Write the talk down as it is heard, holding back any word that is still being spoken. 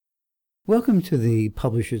Welcome to the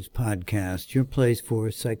Publishers Podcast, your place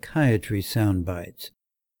for psychiatry soundbites.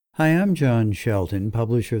 Hi, I'm John Shelton,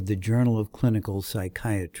 publisher of the Journal of Clinical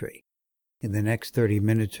Psychiatry. In the next 30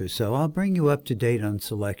 minutes or so, I'll bring you up to date on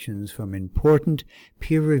selections from important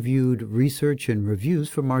peer-reviewed research and reviews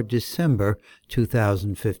from our December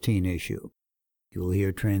 2015 issue. You will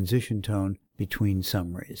hear transition tone between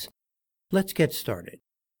summaries. Let's get started.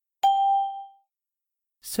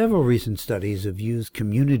 Several recent studies have used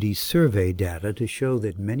community survey data to show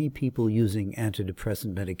that many people using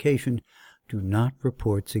antidepressant medication do not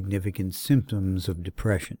report significant symptoms of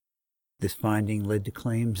depression. This finding led to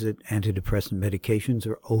claims that antidepressant medications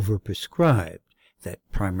are overprescribed, that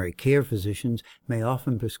primary care physicians may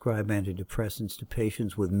often prescribe antidepressants to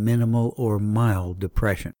patients with minimal or mild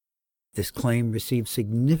depression. This claim received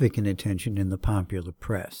significant attention in the popular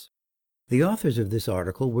press. The authors of this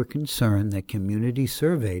article were concerned that community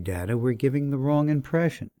survey data were giving the wrong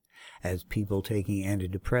impression, as people taking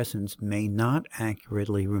antidepressants may not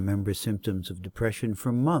accurately remember symptoms of depression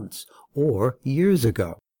from months or years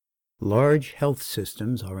ago. Large health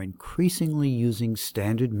systems are increasingly using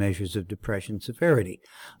standard measures of depression severity,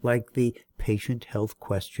 like the Patient Health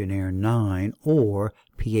Questionnaire 9 or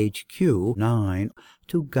PHQ-9,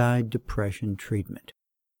 to guide depression treatment.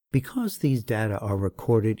 Because these data are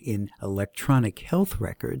recorded in electronic health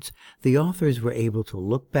records, the authors were able to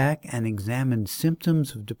look back and examine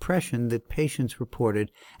symptoms of depression that patients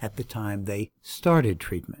reported at the time they started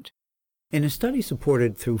treatment. In a study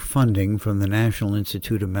supported through funding from the National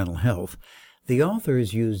Institute of Mental Health, the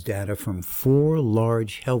authors used data from 4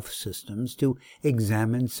 large health systems to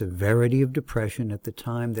examine severity of depression at the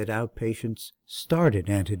time that outpatients started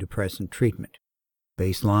antidepressant treatment.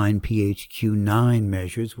 Baseline PHQ-9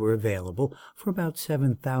 measures were available for about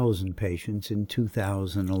 7,000 patients in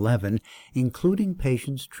 2011, including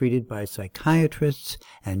patients treated by psychiatrists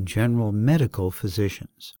and general medical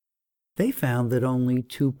physicians. They found that only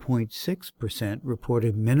 2.6%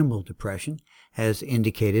 reported minimal depression, as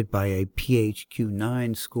indicated by a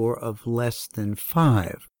PHQ-9 score of less than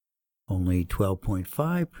 5. Only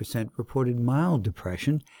 12.5% reported mild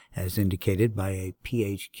depression, as indicated by a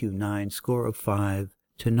PHQ-9 score of 5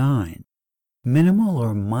 to 9. Minimal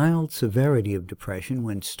or mild severity of depression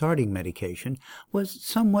when starting medication was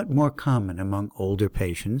somewhat more common among older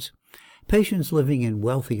patients, patients living in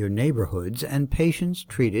wealthier neighborhoods, and patients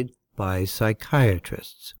treated by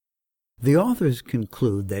psychiatrists. The authors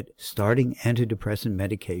conclude that starting antidepressant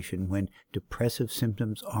medication when depressive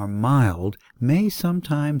symptoms are mild may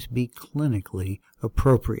sometimes be clinically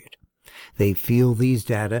appropriate. They feel these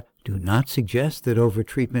data do not suggest that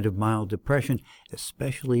overtreatment of mild depression,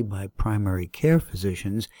 especially by primary care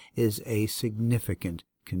physicians, is a significant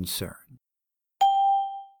concern.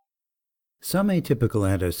 Some atypical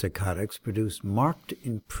antipsychotics produce marked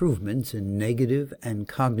improvements in negative and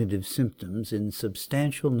cognitive symptoms in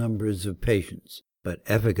substantial numbers of patients, but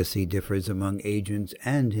efficacy differs among agents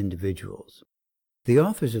and individuals. The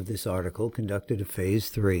authors of this article conducted a Phase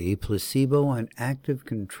 3 placebo and active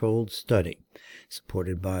controlled study,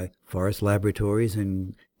 supported by Forest Laboratories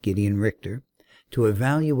and Gideon Richter, to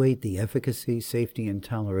evaluate the efficacy, safety, and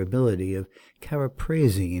tolerability of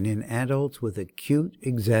cariprazine in adults with acute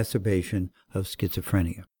exacerbation of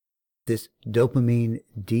schizophrenia. This dopamine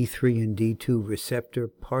D3 and D2 receptor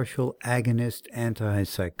partial agonist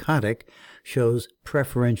antipsychotic shows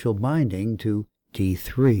preferential binding to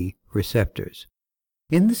D3 receptors.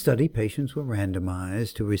 In the study, patients were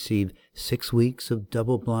randomized to receive 6 weeks of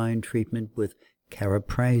double-blind treatment with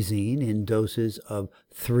cariprazine in doses of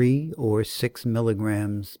 3 or 6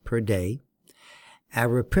 milligrams per day,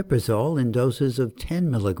 aripiprazole in doses of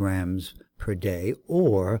 10 milligrams per day,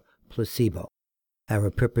 or placebo.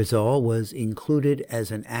 Aripiprazole was included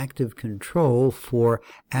as an active control for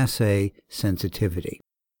assay sensitivity.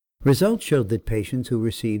 Results showed that patients who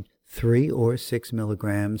received 3 or 6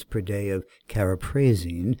 milligrams per day of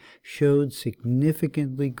cariprazine showed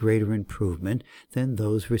significantly greater improvement than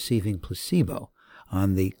those receiving placebo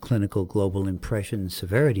on the Clinical Global Impression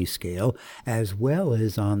Severity Scale, as well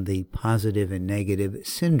as on the Positive and Negative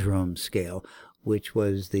Syndrome Scale, which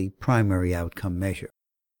was the primary outcome measure.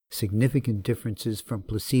 Significant differences from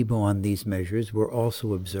placebo on these measures were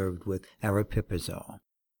also observed with aripiprazole.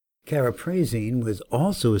 Cariprazine was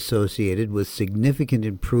also associated with significant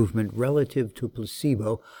improvement relative to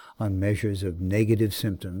placebo on measures of negative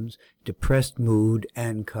symptoms, depressed mood,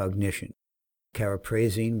 and cognition.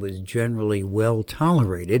 Cariprazine was generally well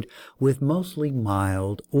tolerated, with mostly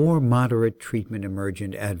mild or moderate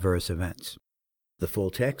treatment-emergent adverse events. The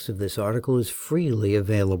full text of this article is freely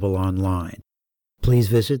available online. Please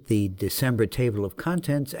visit the December table of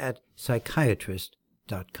contents at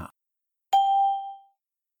psychiatrist.com.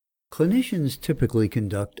 Clinicians typically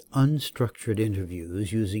conduct unstructured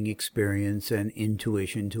interviews using experience and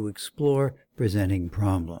intuition to explore presenting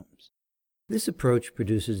problems. This approach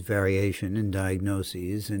produces variation in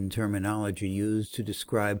diagnoses and terminology used to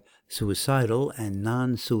describe suicidal and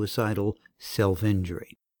non-suicidal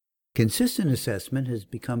self-injury. Consistent assessment has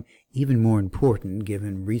become even more important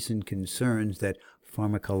given recent concerns that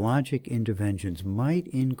pharmacologic interventions might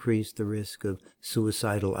increase the risk of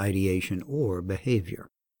suicidal ideation or behavior.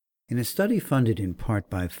 In a study funded in part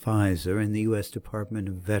by Pfizer and the U.S. Department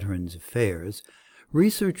of Veterans Affairs,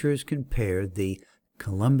 researchers compared the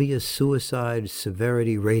Columbia Suicide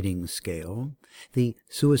Severity Rating Scale, the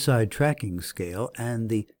Suicide Tracking Scale, and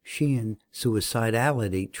the Sheehan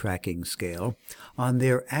Suicidality Tracking Scale on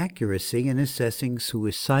their accuracy in assessing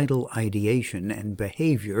suicidal ideation and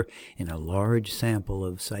behavior in a large sample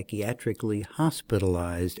of psychiatrically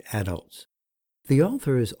hospitalized adults. The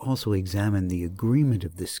authors also examined the agreement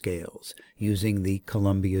of the scales, using the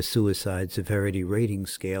Columbia Suicide Severity Rating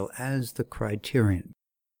Scale as the criterion.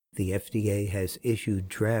 The FDA has issued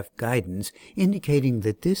draft guidance indicating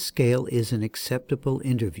that this scale is an acceptable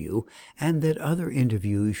interview and that other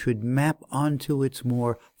interviews should map onto its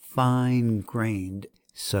more fine-grained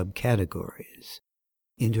subcategories.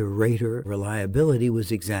 Inter-rater reliability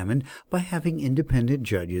was examined by having independent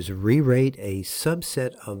judges re-rate a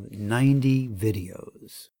subset of 90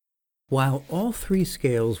 videos. While all three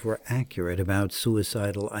scales were accurate about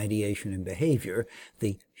suicidal ideation and behavior,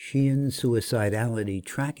 the Sheehan Suicidality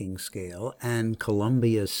Tracking Scale and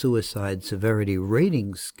Columbia Suicide Severity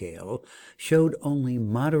Rating Scale showed only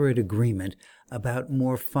moderate agreement about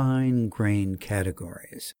more fine-grained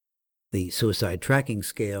categories. The Suicide Tracking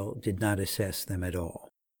Scale did not assess them at all.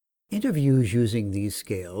 Interviews using these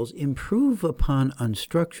scales improve upon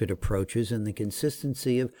unstructured approaches in the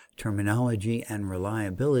consistency of terminology and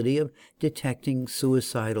reliability of detecting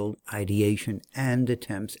suicidal ideation and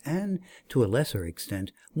attempts and, to a lesser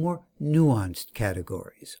extent, more nuanced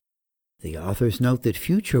categories. The authors note that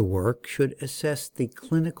future work should assess the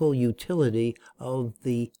clinical utility of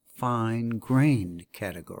the fine-grained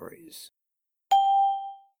categories.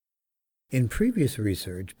 In previous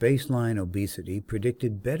research, baseline obesity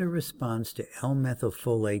predicted better response to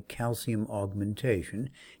L-methylfolate calcium augmentation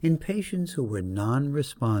in patients who were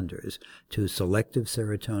non-responders to selective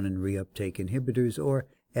serotonin reuptake inhibitors, or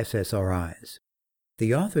SSRIs.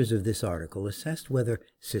 The authors of this article assessed whether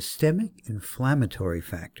systemic inflammatory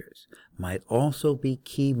factors might also be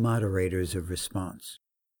key moderators of response.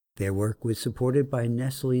 Their work was supported by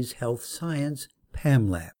Nestlé's Health Science PAM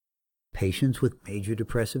Lab. Patients with major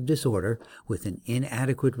depressive disorder with an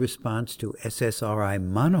inadequate response to SSRI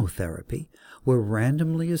monotherapy were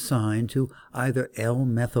randomly assigned to either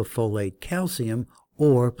L-methylfolate calcium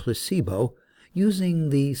or placebo using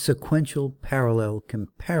the sequential parallel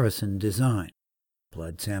comparison design.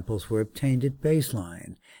 Blood samples were obtained at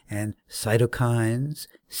baseline, and cytokines,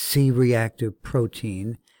 C-reactive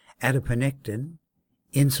protein, adiponectin,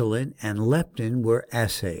 insulin, and leptin were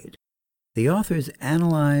assayed. The authors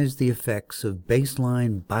analyzed the effects of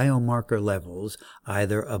baseline biomarker levels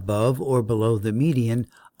either above or below the median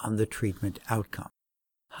on the treatment outcome.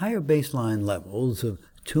 Higher baseline levels of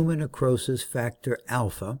tumor necrosis factor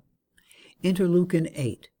alpha,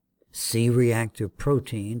 interleukin-8, C-reactive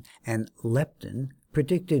protein, and leptin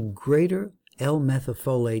predicted greater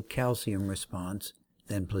L-methylfolate calcium response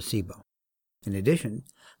than placebo. In addition,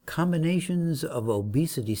 combinations of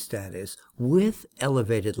obesity status with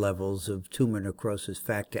elevated levels of tumor necrosis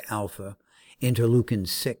factor alpha,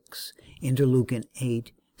 interleukin-6,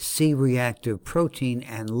 interleukin-8, C-reactive protein,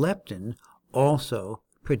 and leptin also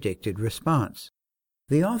predicted response.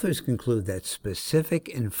 The authors conclude that specific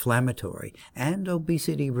inflammatory and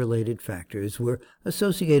obesity-related factors were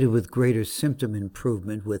associated with greater symptom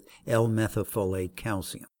improvement with L-methylfolate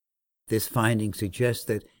calcium. This finding suggests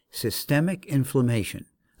that systemic inflammation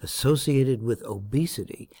associated with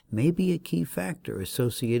obesity may be a key factor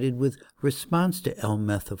associated with response to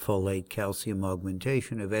L-methylfolate calcium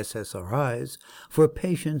augmentation of SSRIs for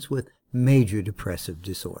patients with major depressive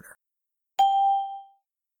disorder.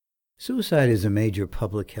 Suicide is a major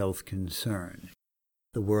public health concern.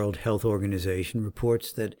 The World Health Organization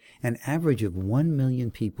reports that an average of 1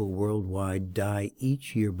 million people worldwide die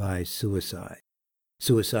each year by suicide.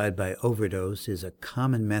 Suicide by overdose is a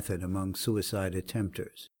common method among suicide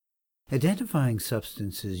attempters. Identifying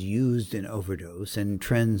substances used in overdose and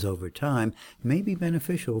trends over time may be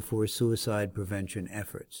beneficial for suicide prevention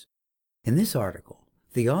efforts. In this article,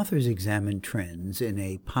 the authors examined trends in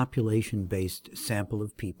a population-based sample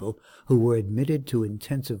of people who were admitted to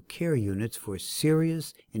intensive care units for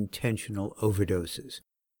serious intentional overdoses.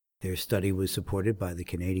 Their study was supported by the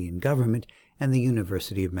Canadian government and the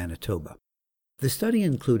University of Manitoba. The study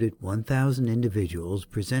included 1,000 individuals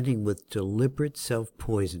presenting with deliberate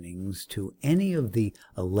self-poisonings to any of the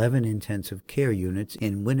 11 intensive care units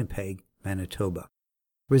in Winnipeg, Manitoba.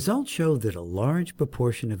 Results showed that a large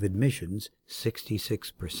proportion of admissions,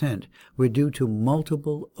 66%, were due to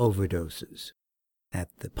multiple overdoses. At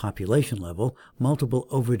the population level, multiple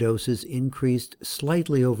overdoses increased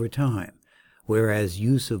slightly over time, whereas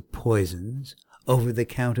use of poisons,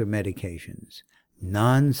 over-the-counter medications,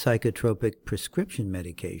 non-psychotropic prescription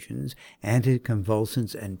medications,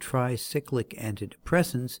 anticonvulsants, and tricyclic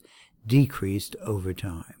antidepressants decreased over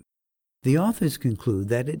time. The authors conclude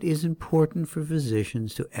that it is important for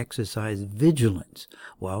physicians to exercise vigilance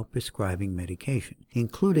while prescribing medication,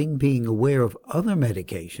 including being aware of other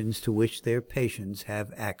medications to which their patients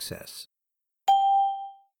have access.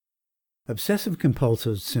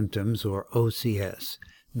 Obsessive-compulsive symptoms, or OCS,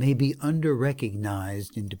 may be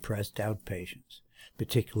under-recognized in depressed outpatients,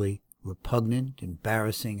 particularly repugnant,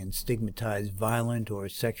 embarrassing, and stigmatized violent or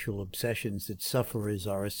sexual obsessions that sufferers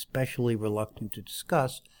are especially reluctant to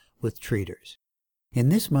discuss with treaters. In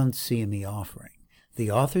this month's CME offering,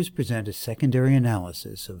 the authors present a secondary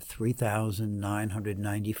analysis of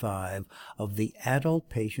 3,995 of the adult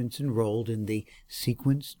patients enrolled in the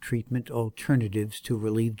Sequence Treatment Alternatives to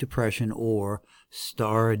Relieve Depression, or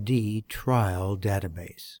STAR-D trial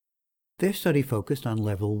database. Their study focused on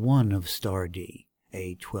Level 1 of STAR-D,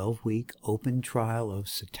 a 12-week open trial of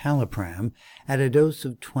citalopram at a dose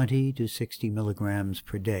of 20 to 60 milligrams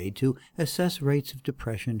per day to assess rates of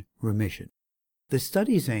depression remission. The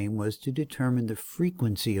study's aim was to determine the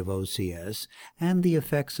frequency of OCS and the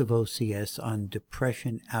effects of OCS on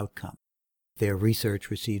depression outcome. Their research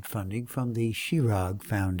received funding from the Chirag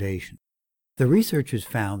Foundation. The researchers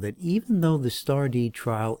found that even though the STAR-D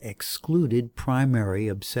trial excluded primary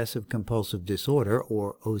obsessive-compulsive disorder,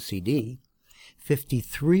 or OCD,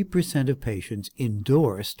 53% of patients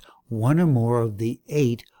endorsed one or more of the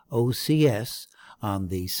 8 OCS on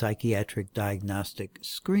the Psychiatric Diagnostic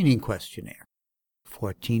Screening Questionnaire.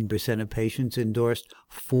 14% of patients endorsed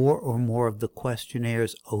 4 or more of the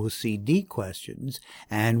questionnaires' OCD questions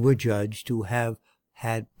and were judged to have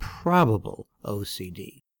had probable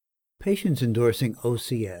OCD. Patients endorsing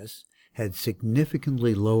OCS had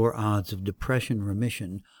significantly lower odds of depression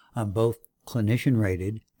remission on both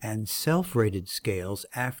clinician-rated and self-rated scales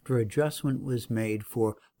after adjustment was made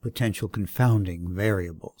for potential confounding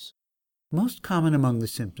variables. Most common among the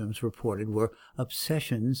symptoms reported were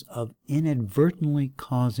obsessions of inadvertently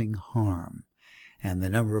causing harm, and the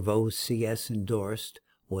number of OCS endorsed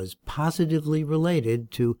was positively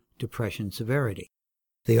related to depression severity.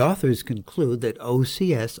 The authors conclude that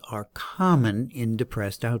OCS are common in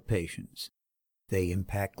depressed outpatients. They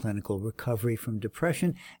impact clinical recovery from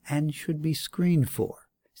depression and should be screened for,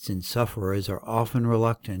 since sufferers are often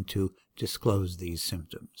reluctant to disclose these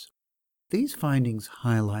symptoms. These findings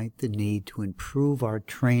highlight the need to improve our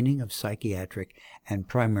training of psychiatric and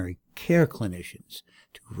primary care clinicians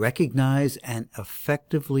to recognize and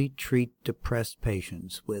effectively treat depressed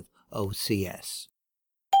patients with OCS.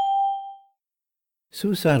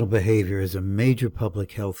 Suicidal behavior is a major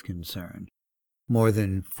public health concern. More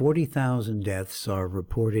than 40,000 deaths are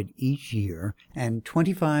reported each year, and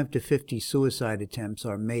 25 to 50 suicide attempts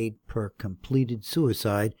are made per completed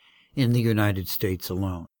suicide in the United States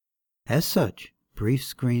alone. As such, brief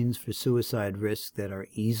screens for suicide risk that are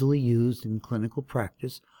easily used in clinical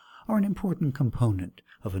practice are an important component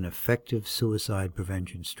of an effective suicide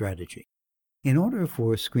prevention strategy. In order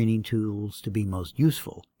for screening tools to be most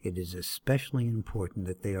useful, it is especially important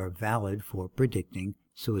that they are valid for predicting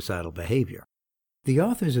suicidal behavior. The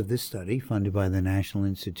authors of this study, funded by the National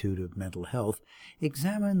Institute of Mental Health,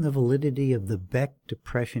 examined the validity of the Beck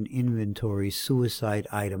Depression Inventory suicide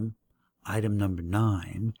item number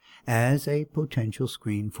 9, as a potential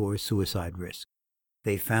screen for suicide risk.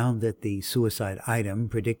 They found that the suicide item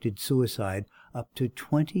predicted suicide up to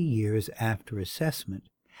 20 years after assessment,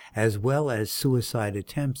 as well as suicide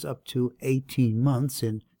attempts up to 18 months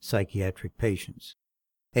in psychiatric patients.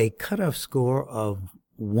 A cutoff score of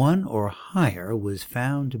 1 or higher was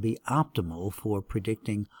found to be optimal for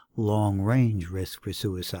predicting long-range risk for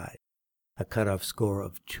suicide. A cutoff score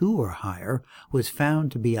of 2 or higher was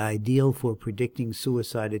found to be ideal for predicting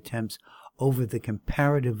suicide attempts over the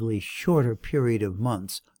comparatively shorter period of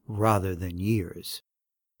months rather than years.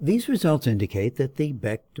 These results indicate that the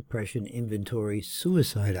Beck Depression Inventory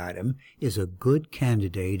suicide item is a good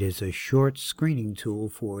candidate as a short screening tool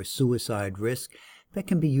for suicide risk that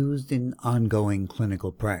can be used in ongoing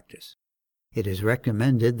clinical practice. It is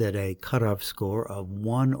recommended that a cutoff score of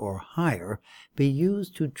 1 or higher be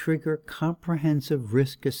used to trigger comprehensive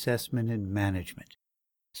risk assessment and management.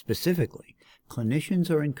 Specifically,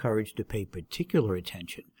 clinicians are encouraged to pay particular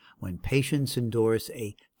attention when patients endorse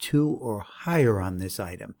a 2 or higher on this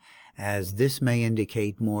item, as this may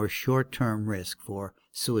indicate more short-term risk for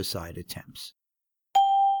suicide attempts.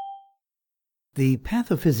 The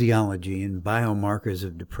pathophysiology and biomarkers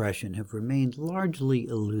of depression have remained largely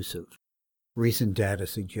elusive. Recent data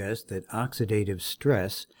suggest that oxidative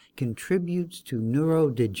stress contributes to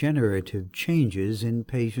neurodegenerative changes in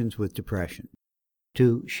patients with depression.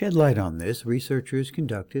 To shed light on this, researchers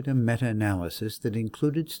conducted a meta-analysis that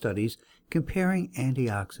included studies comparing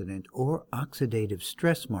antioxidant or oxidative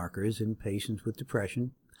stress markers in patients with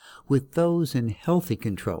depression with those in healthy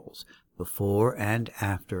controls before and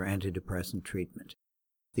after antidepressant treatment.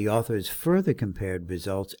 The authors further compared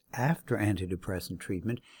results after antidepressant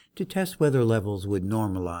treatment to test whether levels would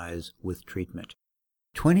normalize with treatment.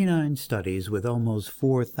 29 studies with almost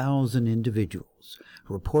 4,000 individuals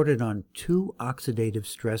reported on 2 oxidative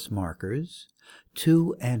stress markers,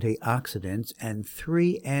 2 antioxidants, and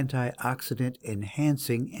 3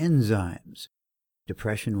 antioxidant-enhancing enzymes.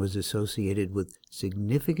 Depression was associated with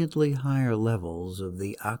significantly higher levels of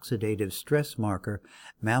the oxidative stress marker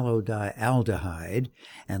malodialdehyde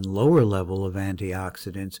and lower level of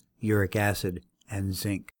antioxidants, uric acid, and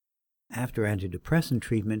zinc. After antidepressant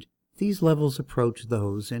treatment, these levels approach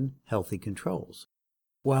those in healthy controls.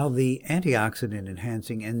 While the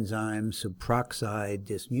antioxidant-enhancing enzyme supraoxide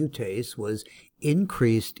dismutase was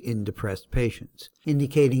increased in depressed patients,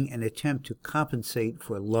 indicating an attempt to compensate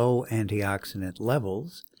for low antioxidant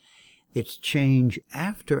levels, its change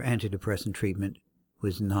after antidepressant treatment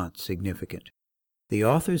was not significant. The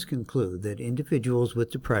authors conclude that individuals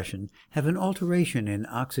with depression have an alteration in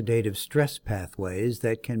oxidative stress pathways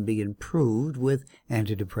that can be improved with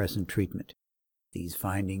antidepressant treatment. These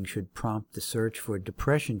findings should prompt the search for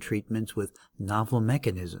depression treatments with novel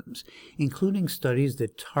mechanisms, including studies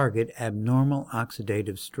that target abnormal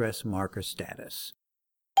oxidative stress marker status.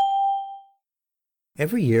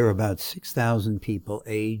 Every year, about 6,000 people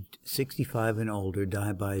aged 65 and older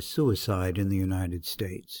die by suicide in the United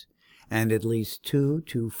States, and at least 2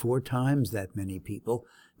 to 4 times that many people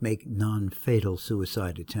make non-fatal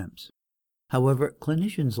suicide attempts. However,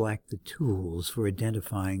 clinicians lack the tools for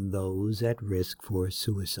identifying those at risk for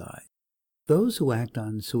suicide. Those who act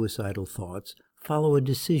on suicidal thoughts follow a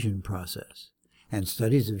decision process, and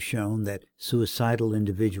studies have shown that suicidal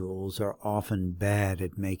individuals are often bad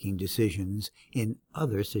at making decisions in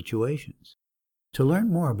other situations. To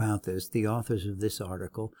learn more about this, the authors of this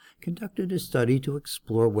article conducted a study to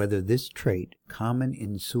explore whether this trait, common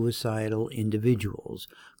in suicidal individuals,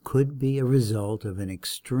 could be a result of an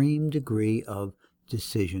extreme degree of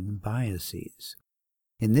decision biases.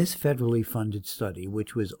 In this federally funded study,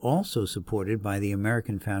 which was also supported by the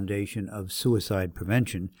American Foundation of Suicide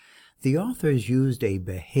Prevention, the authors used a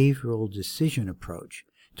behavioral decision approach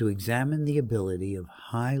to examine the ability of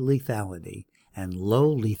high lethality and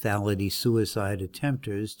low lethality suicide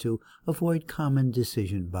attempters to avoid common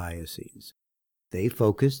decision biases. They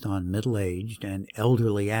focused on middle-aged and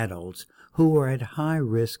elderly adults who were at high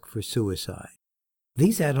risk for suicide.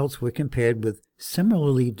 These adults were compared with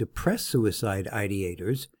similarly depressed suicide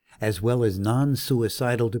ideators, as well as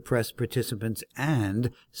non-suicidal depressed participants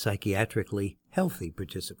and psychiatrically healthy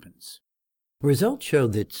participants. Results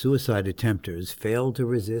showed that suicide attempters failed to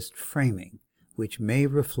resist framing, which may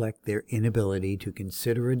reflect their inability to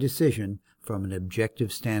consider a decision from an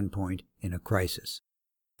objective standpoint in a crisis.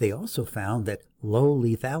 They also found that low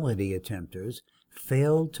lethality attempters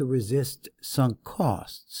failed to resist sunk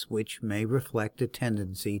costs, which may reflect a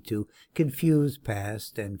tendency to confuse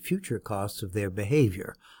past and future costs of their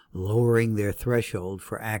behavior, lowering their threshold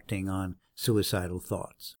for acting on suicidal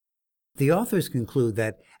thoughts. The authors conclude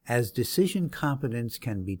that as decision competence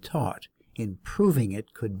can be taught, improving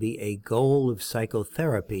it could be a goal of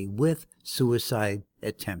psychotherapy with suicide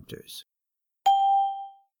attempters.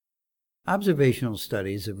 Observational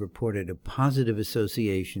studies have reported a positive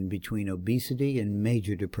association between obesity and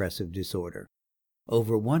major depressive disorder.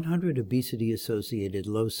 Over 100 obesity-associated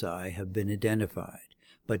loci have been identified,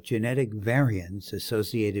 but genetic variants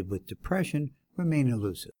associated with depression remain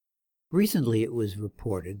elusive. Recently, it was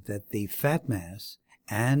reported that the fat mass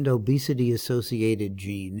and obesity-associated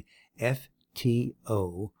gene FTO-RS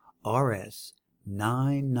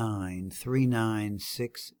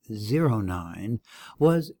 9939609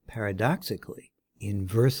 was paradoxically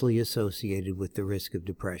inversely associated with the risk of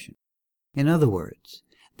depression. In other words,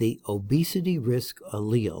 the obesity risk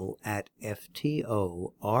allele at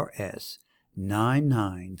FTO-RS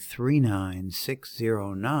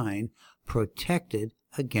 9939609 protected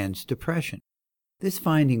against depression. This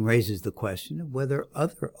finding raises the question of whether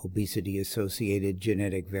other obesity-associated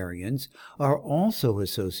genetic variants are also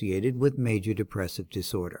associated with major depressive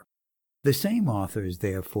disorder. The same authors,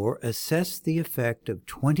 therefore, assessed the effect of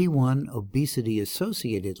 21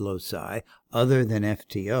 obesity-associated loci, other than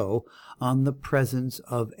FTO, on the presence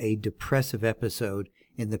of a depressive episode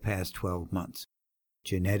in the past 12 months.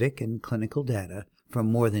 Genetic and clinical data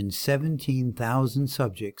from more than 17,000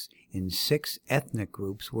 subjects in 6 ethnic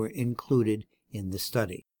groups were included in the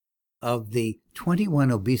study. Of the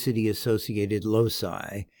 21 obesity-associated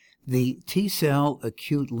loci, the T-cell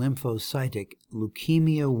acute lymphocytic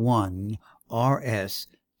leukemia 1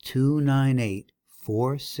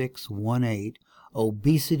 RS2984618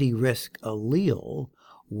 obesity risk allele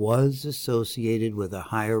was associated with a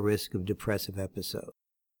higher risk of depressive episode.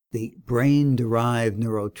 The brain-derived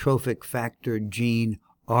neurotrophic factor gene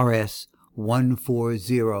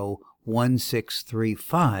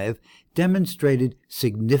RS1401635 demonstrated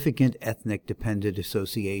significant ethnic-dependent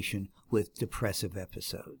association with depressive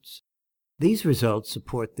episodes. These results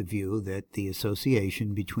support the view that the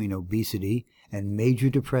association between obesity and major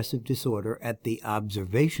depressive disorder at the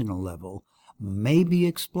observational level may be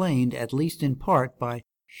explained, at least in part, by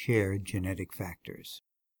shared genetic factors.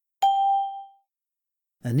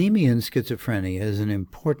 Anemia in schizophrenia is an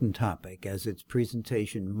important topic, as its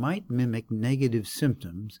presentation might mimic negative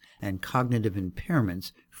symptoms and cognitive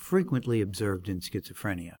impairments frequently observed in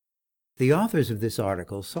schizophrenia. The authors of this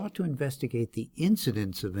article sought to investigate the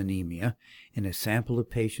incidence of anemia in a sample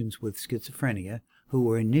of patients with schizophrenia who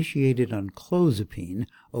were initiated on clozapine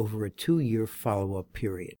over a 2-year follow-up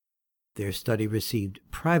period. Their study received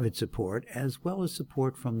private support as well as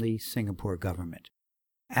support from the Singapore government.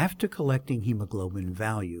 After collecting hemoglobin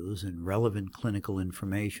values and relevant clinical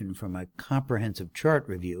information from a comprehensive chart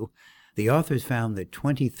review, the authors found that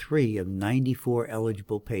 23 of 94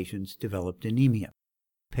 eligible patients developed anemia.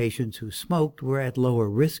 Patients who smoked were at lower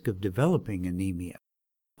risk of developing anemia.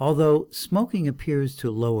 Although smoking appears to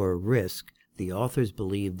lower risk, the authors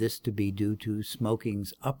believe this to be due to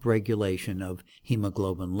smoking's upregulation of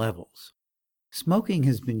hemoglobin levels. Smoking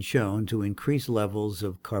has been shown to increase levels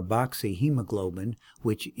of carboxyhemoglobin,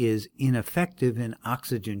 which is ineffective in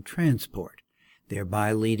oxygen transport,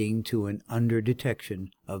 thereby leading to an underdetection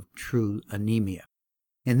of true anemia.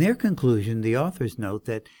 In their conclusion, the authors note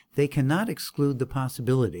that they cannot exclude the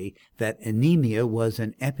possibility that anemia was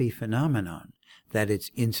an epiphenomenon, that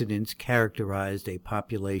its incidence characterized a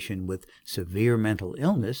population with severe mental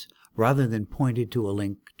illness rather than pointed to a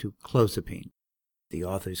link to clozapine. The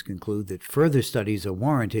authors conclude that further studies are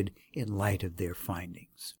warranted in light of their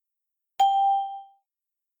findings.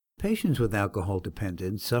 Patients with alcohol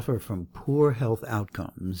dependence suffer from poor health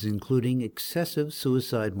outcomes, including excessive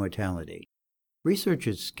suicide mortality. Research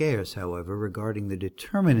is scarce, however, regarding the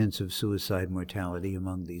determinants of suicide mortality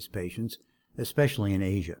among these patients, especially in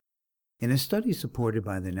Asia. In a study supported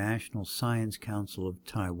by the National Science Council of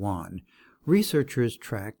Taiwan, researchers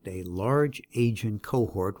tracked a large Asian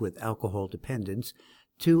cohort with alcohol dependence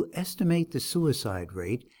to estimate the suicide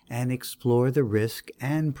rate and explore the risk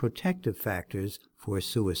and protective factors for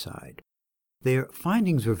suicide. Their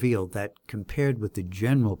findings revealed that, compared with the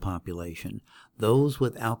general population, those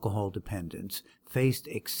with alcohol dependence faced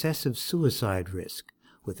excessive suicide risk,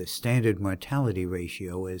 with a standard mortality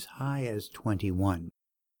ratio as high as 21.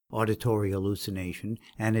 Auditory hallucination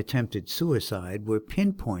and attempted suicide were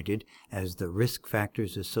pinpointed as the risk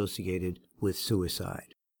factors associated with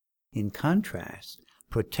suicide. In contrast,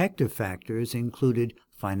 protective factors included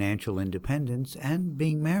financial independence and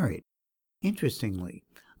being married. Interestingly,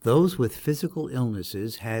 those with physical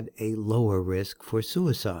illnesses had a lower risk for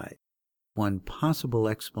suicide. One possible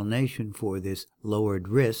explanation for this lowered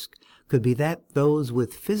risk could be that those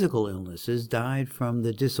with physical illnesses died from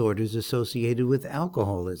the disorders associated with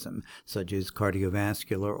alcoholism, such as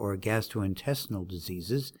cardiovascular or gastrointestinal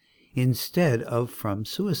diseases, instead of from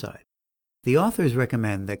suicide. The authors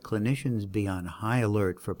recommend that clinicians be on high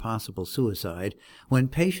alert for possible suicide when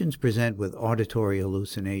patients present with auditory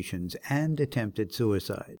hallucinations and attempted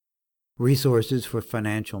suicide. Resources for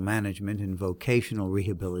financial management and vocational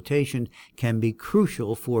rehabilitation can be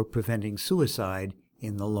crucial for preventing suicide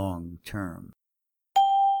in the long term.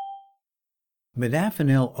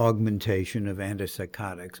 Modafinil augmentation of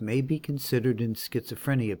antipsychotics may be considered in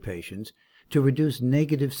schizophrenia patients to reduce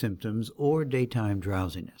negative symptoms or daytime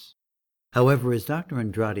drowsiness. However, as Dr.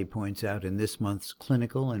 Andrade points out in this month's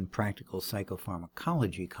Clinical and Practical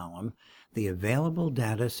Psychopharmacology column, the available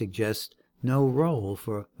data suggests no role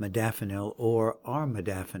for modafinil or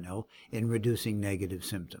armodafinil in reducing negative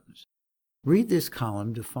symptoms. Read this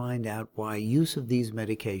column to find out why use of these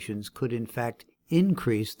medications could in fact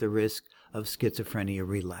increase the risk of schizophrenia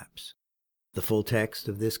relapse. The full text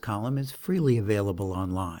of this column is freely available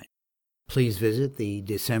online. Please visit the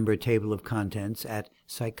December table of contents at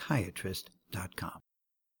psychiatrist.com.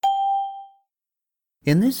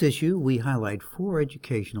 In this issue, we highlight 4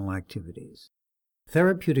 educational activities.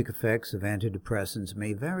 Therapeutic effects of antidepressants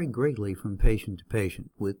may vary greatly from patient to patient,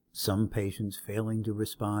 with some patients failing to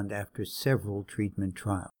respond after several treatment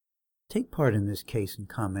trials. Take part in this case and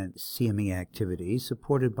comment CME activity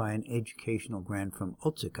supported by an educational grant from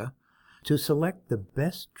Otsuka to select the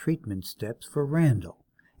best treatment steps for Randall,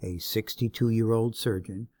 a 62-year-old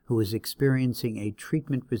surgeon who is experiencing a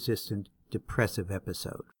treatment-resistant depressive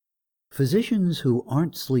episode. Physicians who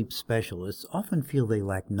aren't sleep specialists often feel they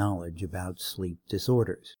lack knowledge about sleep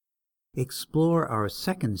disorders. Explore our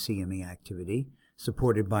second CME activity,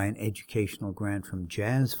 supported by an educational grant from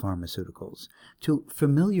Jazz Pharmaceuticals, to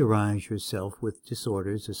familiarize yourself with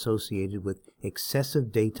disorders associated with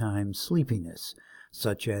excessive daytime sleepiness,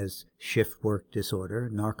 such as shift work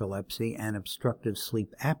disorder, narcolepsy, and obstructive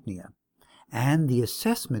sleep apnea, and the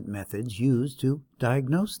assessment methods used to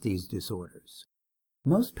diagnose these disorders.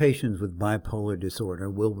 Most patients with bipolar disorder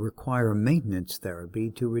will require maintenance therapy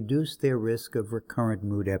to reduce their risk of recurrent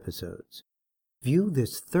mood episodes. View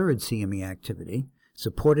this third CME activity,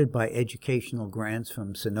 supported by educational grants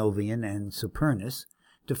from Synovian and Supernus,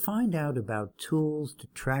 to find out about tools to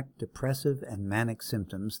track depressive and manic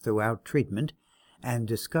symptoms throughout treatment and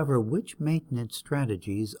discover which maintenance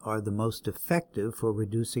strategies are the most effective for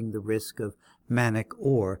reducing the risk of manic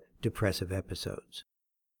or depressive episodes.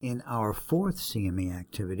 In our fourth CME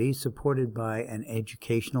activity, supported by an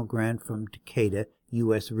educational grant from Takeda,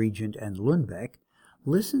 U.S. Regent, and Lundbeck,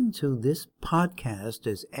 listen to this podcast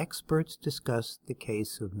as experts discuss the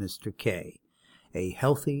case of Mr. K, a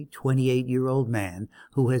healthy 28-year-old man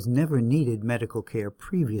who has never needed medical care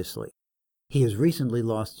previously. He has recently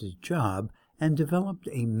lost his job and developed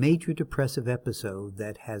a major depressive episode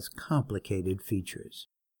that has complicated features.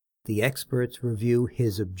 The experts review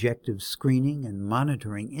his objective screening and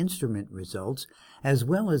monitoring instrument results, as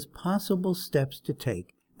well as possible steps to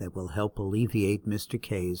take that will help alleviate Mr.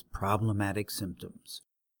 K's problematic symptoms.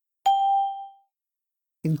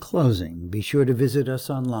 In closing, be sure to visit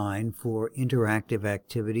us online for interactive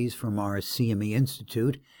activities from our CME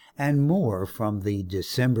Institute and more from the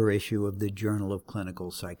December issue of the Journal of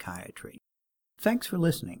Clinical Psychiatry. Thanks for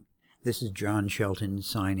listening. This is John Shelton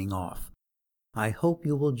signing off. I hope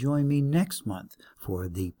you will join me next month for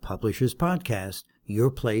the Publishers Podcast, your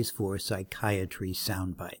place for psychiatry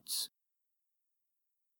soundbites.